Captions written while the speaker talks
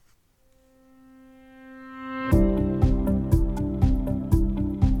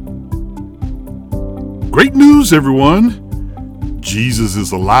Great news, everyone! Jesus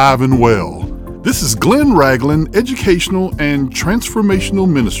is alive and well. This is Glenn Ragland Educational and Transformational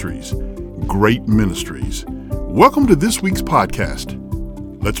Ministries. Great Ministries. Welcome to this week's podcast.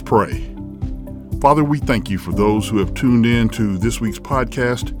 Let's pray. Father, we thank you for those who have tuned in to this week's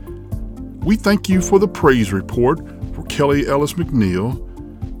podcast. We thank you for the praise report for Kelly Ellis McNeil.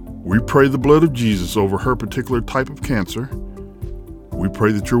 We pray the blood of Jesus over her particular type of cancer. We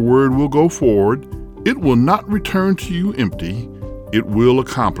pray that your word will go forward. It will not return to you empty. It will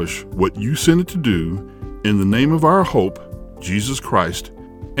accomplish what you sent it to do. In the name of our hope, Jesus Christ.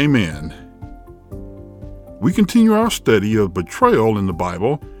 Amen. We continue our study of betrayal in the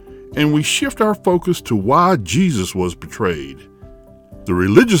Bible, and we shift our focus to why Jesus was betrayed. The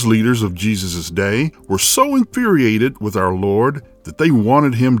religious leaders of Jesus' day were so infuriated with our Lord that they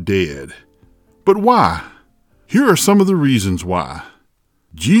wanted him dead. But why? Here are some of the reasons why.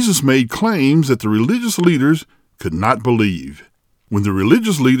 Jesus made claims that the religious leaders could not believe. When the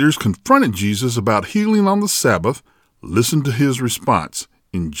religious leaders confronted Jesus about healing on the Sabbath, listen to his response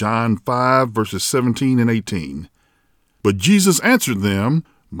in John 5, verses 17 and 18. But Jesus answered them,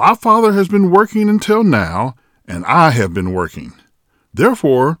 "My Father has been working until now, and I have been working."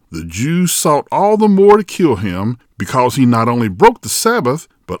 Therefore, the Jews sought all the more to kill him, because he not only broke the Sabbath,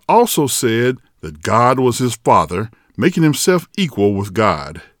 but also said that God was his Father, making himself equal with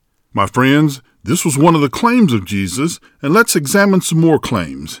God. My friends, this was one of the claims of Jesus, and let's examine some more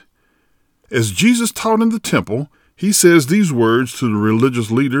claims. As Jesus taught in the temple, he says these words to the religious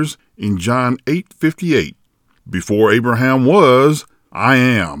leaders in John 8:58. Before Abraham was, I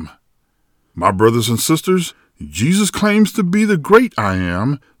am. My brothers and sisters, Jesus claims to be the great I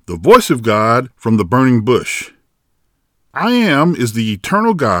am, the voice of God from the burning bush. I am is the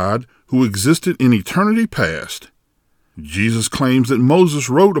eternal God who existed in eternity past. Jesus claims that Moses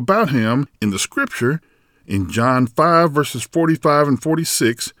wrote about him in the scripture in John 5, verses 45 and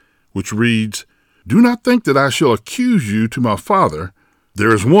 46, which reads, "Do not think that I shall accuse you to my Father.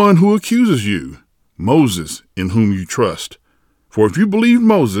 There is one who accuses you, Moses, in whom you trust. For if you believed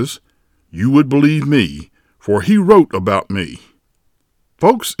Moses, you would believe me, for he wrote about me."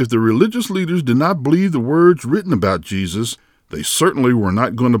 Folks, if the religious leaders did not believe the words written about Jesus, they certainly were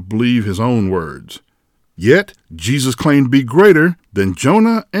not going to believe his own words. Yet, Jesus claimed to be greater than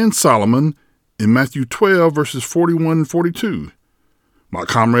Jonah and Solomon in Matthew 12, verses 41 and 42. My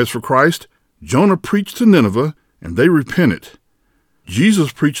comrades for Christ, Jonah preached to Nineveh, and they repented.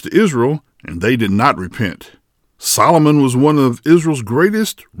 Jesus preached to Israel, and they did not repent. Solomon was one of Israel's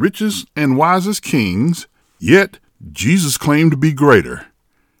greatest, richest, and wisest kings, yet Jesus claimed to be greater.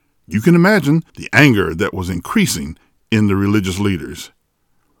 You can imagine the anger that was increasing in the religious leaders.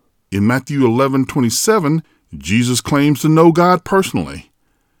 In Matthew 11:27, Jesus claims to know God personally.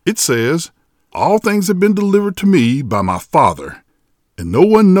 It says, "All things have been delivered to me by my Father, and no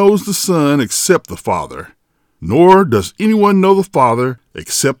one knows the Son except the Father, nor does anyone know the Father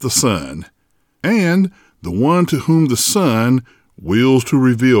except the Son, and the one to whom the Son wills to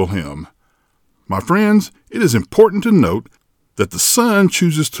reveal him." My friends, it is important to note that the Son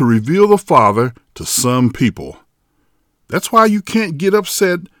chooses to reveal the Father to some people. That's why you can't get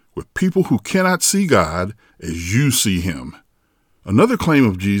upset with people who cannot see God as you see him. Another claim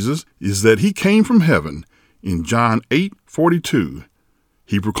of Jesus is that he came from heaven in John 8:42.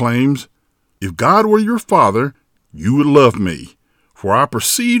 He proclaims, "If God were your Father, you would love me, for I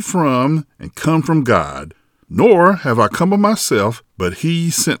proceed from and come from God, nor have I come of myself, but he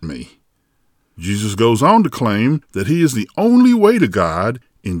sent me." Jesus goes on to claim that he is the only way to God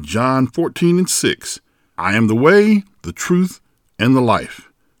in John 14:6. "I am the way, the truth, and the life.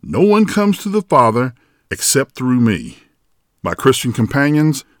 No one comes to the Father except through me." My Christian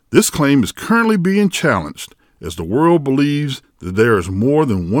companions, this claim is currently being challenged as the world believes that there is more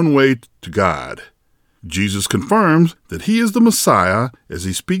than one way to God. Jesus confirms that he is the Messiah as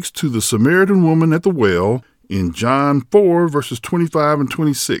he speaks to the Samaritan woman at the well in John 4, verses 25 and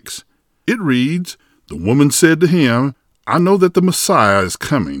 26. It reads, "The woman said to him, I know that the Messiah is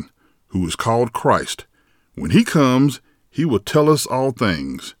coming, who is called Christ. When he comes, he will tell us all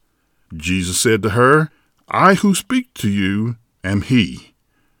things." Jesus said to her, "I who speak to you am he."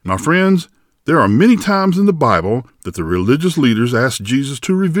 My friends, there are many times in the Bible that the religious leaders asked Jesus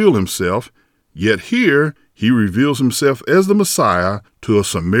to reveal himself, yet here he reveals himself as the Messiah to a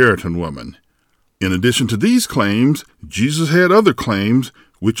Samaritan woman. In addition to these claims, Jesus had other claims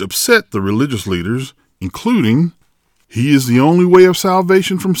which upset the religious leaders, including, he is the only way of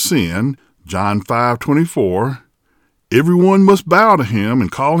salvation from sin, John 5:24. Everyone must bow to him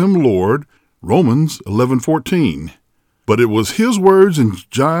and call him Lord, Romans 11:14. But it was his words in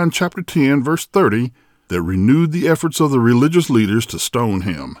John chapter 10, verse 30, that renewed the efforts of the religious leaders to stone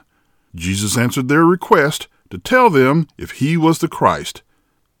him. Jesus answered their request to tell them if he was the Christ,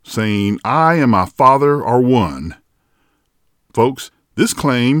 saying, "I and my Father are one." Folks, this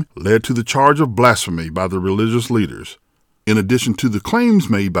claim led to the charge of blasphemy by the religious leaders. In addition to the claims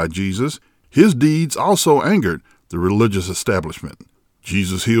made by Jesus, his deeds also angered the religious establishment.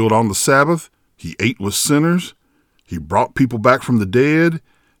 Jesus healed on the Sabbath, he ate with sinners, he brought people back from the dead,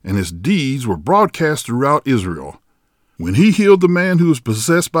 and his deeds were broadcast throughout Israel. When he healed the man who was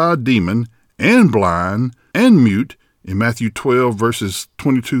possessed by a demon and blind and mute in Matthew 12 verses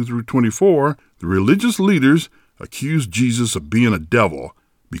 22 through 24, the religious leaders accused Jesus of being a devil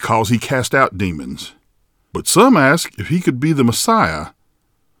because he cast out demons. But some asked if he could be the Messiah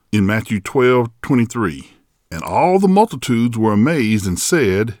in Matthew 12:23. And all the multitudes were amazed and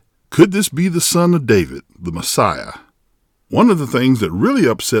said, "Could this be the son of David, the Messiah?" One of the things that really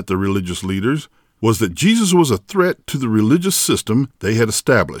upset the religious leaders was that Jesus was a threat to the religious system they had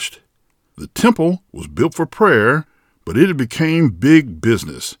established. The temple was built for prayer, but it became big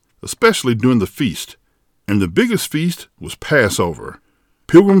business, especially during the feast. And the biggest feast was Passover.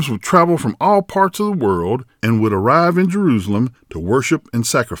 Pilgrims would travel from all parts of the world and would arrive in Jerusalem to worship and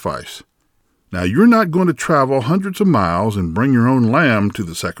sacrifice. Now, you're not going to travel hundreds of miles and bring your own lamb to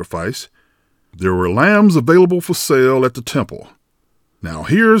the sacrifice. There were lambs available for sale at the temple. Now,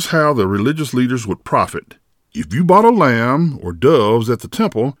 here's how the religious leaders would profit. If you bought a lamb or doves at the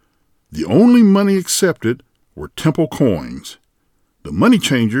temple, the only money accepted were temple coins. The money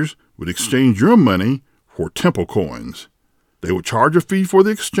changers would exchange your money for temple coins. They would charge a fee for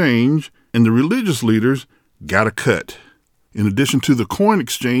the exchange, and the religious leaders got a cut. In addition to the coin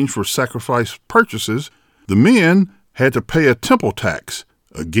exchange for sacrifice purchases, the men had to pay a temple tax,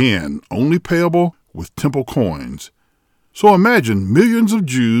 again, only payable with temple coins. So imagine millions of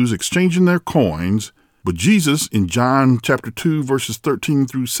Jews exchanging their coins, but Jesus in John chapter 2 verses 13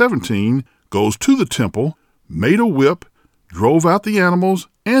 through 17 goes to the temple, made a whip, drove out the animals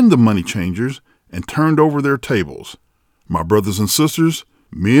and the money changers, and turned over their tables. My brothers and sisters,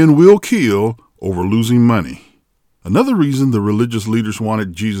 men will kill over losing money. Another reason the religious leaders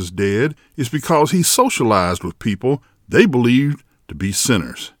wanted Jesus dead is because he socialized with people they believed to be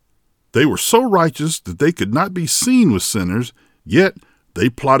sinners. They were so righteous that they could not be seen with sinners, yet they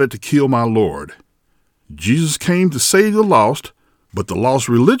plotted to kill my Lord. Jesus came to save the lost, but the lost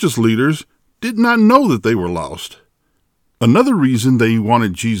religious leaders did not know that they were lost. Another reason they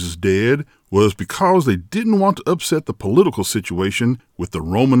wanted Jesus dead was because they didn't want to upset the political situation with the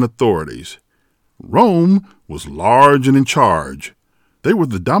Roman authorities. Rome was large and in charge. They were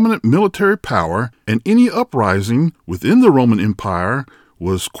the dominant military power, and any uprising within the Roman Empire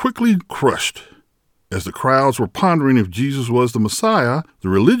was quickly crushed. As the crowds were pondering if Jesus was the Messiah, the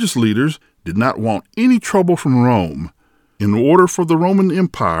religious leaders did not want any trouble from Rome. In order for the Roman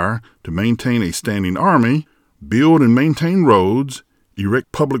Empire to maintain a standing army, build and maintain roads,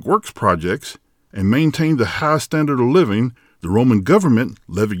 erect public works projects, and maintain the high standard of living, the Roman government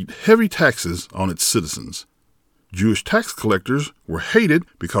levied heavy taxes on its citizens. Jewish tax collectors were hated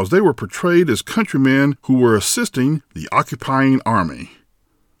because they were portrayed as countrymen who were assisting the occupying army.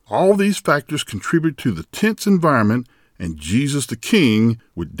 All these factors contribute to the tense environment, and Jesus the King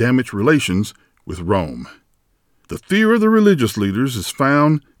would damage relations with Rome. The fear of the religious leaders is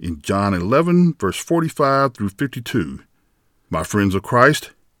found in John 11, verse 45 through 52. My friends of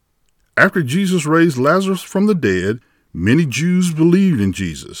Christ, after Jesus raised Lazarus from the dead, many Jews believed in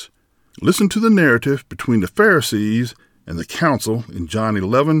Jesus. Listen to the narrative between the Pharisees and the council in John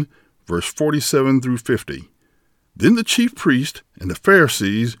 11, verse 47 through 50. Then the chief priest and the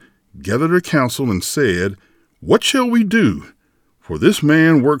Pharisees gathered a council and said, "What shall we do? For this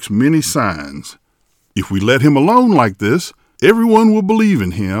man works many signs. If we let him alone like this, everyone will believe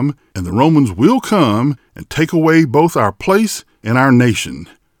in him, and the Romans will come and take away both our place and our nation."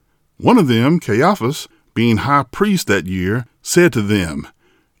 One of them, Caiaphas, being high priest that year, said to them,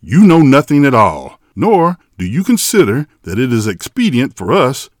 "You know nothing at all, nor do you consider that it is expedient for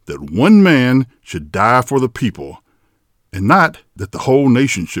us that one man should die for the people, and not that the whole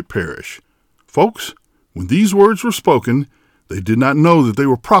nation should perish." Folks, when these words were spoken, they did not know that they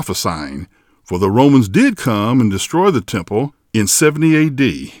were prophesying, for the Romans did come and destroy the temple in 70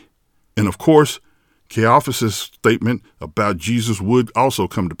 AD. And of course, Caiaphas' statement about Jesus would also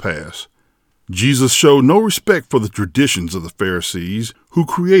come to pass. Jesus showed no respect for the traditions of the Pharisees, who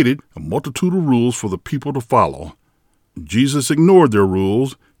created a multitude of rules for the people to follow. Jesus ignored their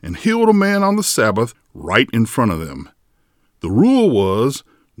rules and healed a man on the Sabbath right in front of them. The rule was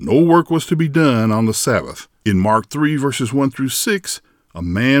no work was to be done on the Sabbath. In Mark 3, verses 1 through 6, a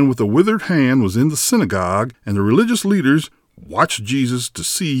man with a withered hand was in the synagogue, and the religious leaders watched Jesus to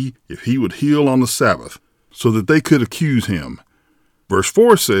see if he would heal on the Sabbath, so that they could accuse him. Verse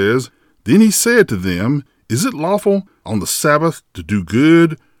 4 says, "Then he said to them, 'Is it lawful on the Sabbath to do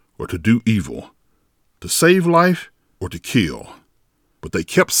good or to do evil, to save life or to kill?' But they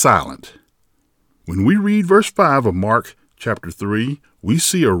kept silent." When we read verse 5 of Mark chapter 3, we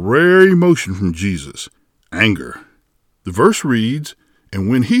see a rare emotion from Jesus, anger. The verse reads, "And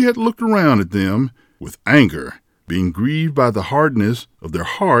when he had looked around at them with anger, being grieved by the hardness of their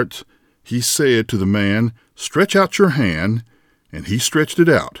hearts, he said to the man, 'Stretch out your hand.' And he stretched it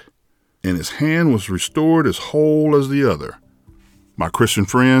out, and his hand was restored as whole as the other." My Christian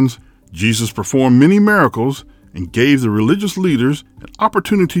friends, Jesus performed many miracles and gave the religious leaders an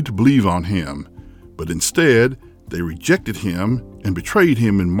opportunity to believe on him, but instead they rejected him and betrayed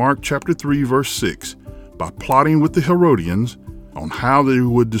him in Mark chapter 3 verse 6 by plotting with the Herodians on how they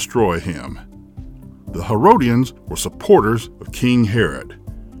would destroy him. The Herodians were supporters of King Herod.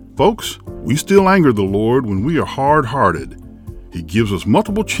 Folks, we still anger the Lord when we are hard-hearted. He gives us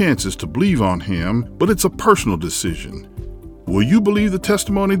multiple chances to believe on him, but it's a personal decision. Will you believe the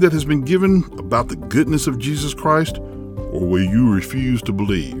testimony that has been given about the goodness of Jesus Christ, or will you refuse to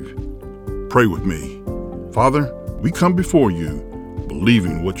believe? Pray with me. Father, we come before you,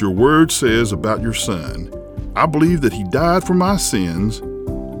 believing what your word says about your Son. I believe that he died for my sins,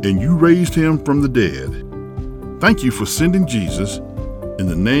 and you raised him from the dead. Thank you for sending Jesus. In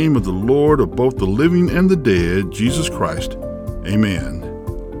the name of the Lord of both the living and the dead, Jesus Christ, amen.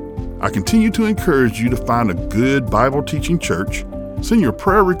 I continue to encourage you to find a good Bible-teaching church. Send your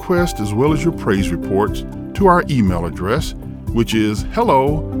prayer requests as well as your praise reports to our email address, which is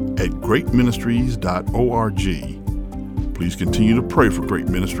hello@greatministries.org. Please continue to pray for Great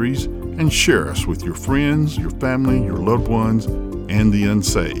Ministries and share us with your friends, your family, your loved ones, and the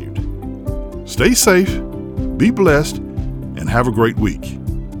unsaved. Stay safe, be blessed, and have a great week.